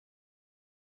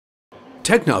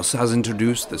TECHNOS has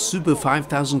introduced the Super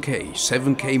 5000K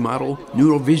 7K model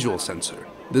neuro-visual sensor.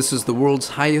 This is the world's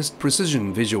highest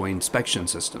precision visual inspection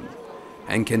system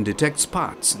and can detect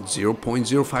spots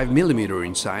 0.05 mm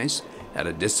in size at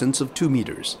a distance of 2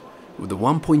 meters with a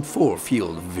 1.4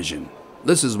 field of vision.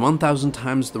 This is 1000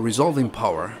 times the resolving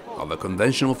power of a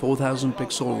conventional 4000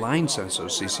 pixel line sensor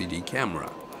CCD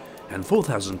camera and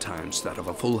 4000 times that of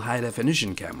a full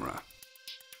high-definition camera.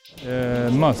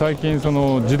 最近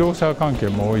自動車関係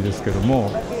も多いですけど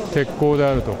も、鉄鋼で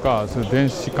あるとか、電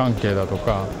子関係だと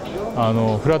か、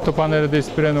フラットパネルディ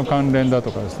スプレイの関連だ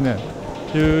とかですね、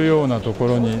いうようなとこ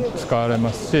ろに使われ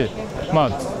ますし、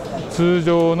通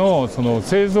常の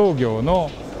製造業の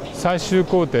最終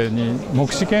工程に目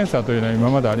視検査というのは今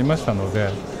までありましたの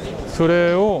で、そ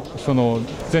れを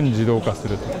全自動化す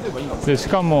ると。でし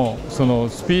かもス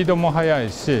ピードも速い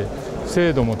し、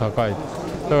精度も高い。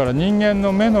だから人間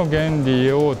の目の原理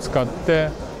を使って、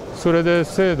それで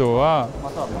精度は、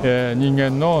人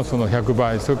間の100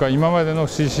倍、それから今までの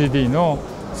CCD の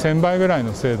1000倍ぐらい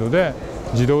の精度で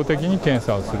自動的に検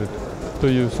査をすると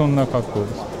いうそんな格好で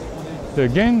す。で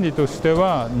原理として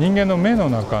は人間の目の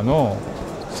中の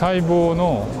細胞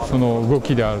の動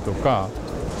きであるとか、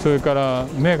それから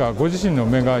ご自身の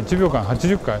目が1秒間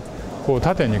80回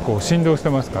縦に振動して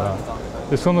ますから、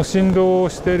でその振動を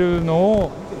しているの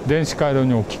を電子回路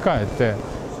に置き換え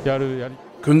てやり。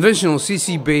Conventional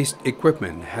CC-based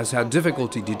equipment has had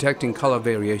difficulty detecting color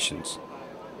variations.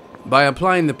 By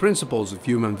applying the principles of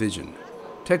human vision,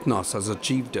 TECHNOS has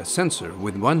achieved a sensor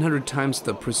with 100 times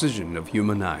the precision of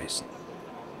human eyes,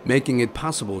 making it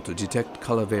possible to detect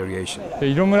color variation.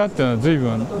 色ムラっていうのは随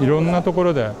分いろんなとこ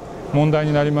ろで問題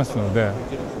になりますので、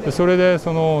それで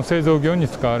製造業に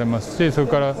使われますし、それ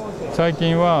から最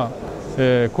近は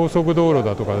高速道路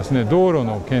だとかですね、道路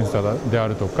の検査であ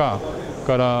るとか、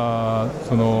から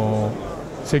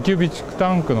石油備蓄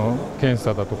タンクの検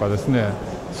査だとかですね、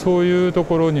そういうと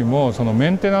ころにもメ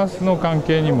ンテナンスの関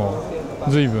係にも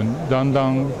随分だんだ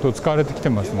んと使われてきて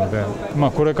ますので、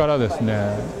これからです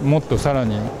ね、もっとさら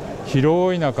に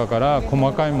広い中から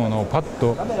細かいものをパッ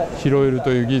と拾える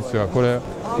という技術が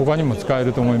他にも使え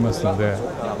ると思いますので、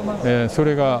そ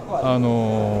れが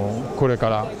これか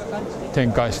ら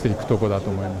展開していくところだと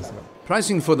思います。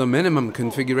Pricing for the minimum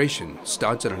configuration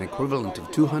starts at an equivalent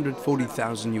of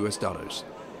 $240,000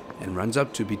 and runs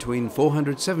up to between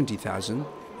 $470,000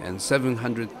 and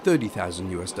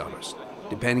 $730,000,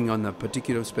 depending on the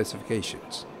particular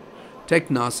specifications.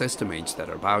 TECHNOS estimates that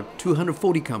about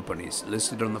 240 companies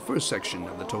listed on the first section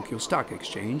of the Tokyo Stock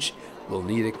Exchange will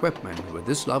need equipment with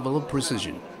this level of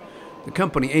precision. The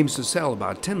company aims to sell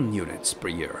about 10 units per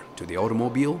year to the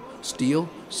automobile, steel,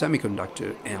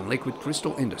 semiconductor, and liquid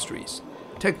crystal industries.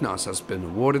 TECHNOS has been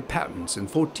awarded patents in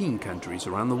 14 countries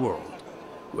around the world.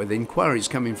 With inquiries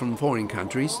coming from foreign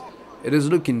countries, it is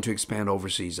looking to expand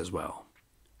overseas as well.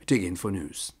 TIG Info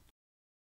News.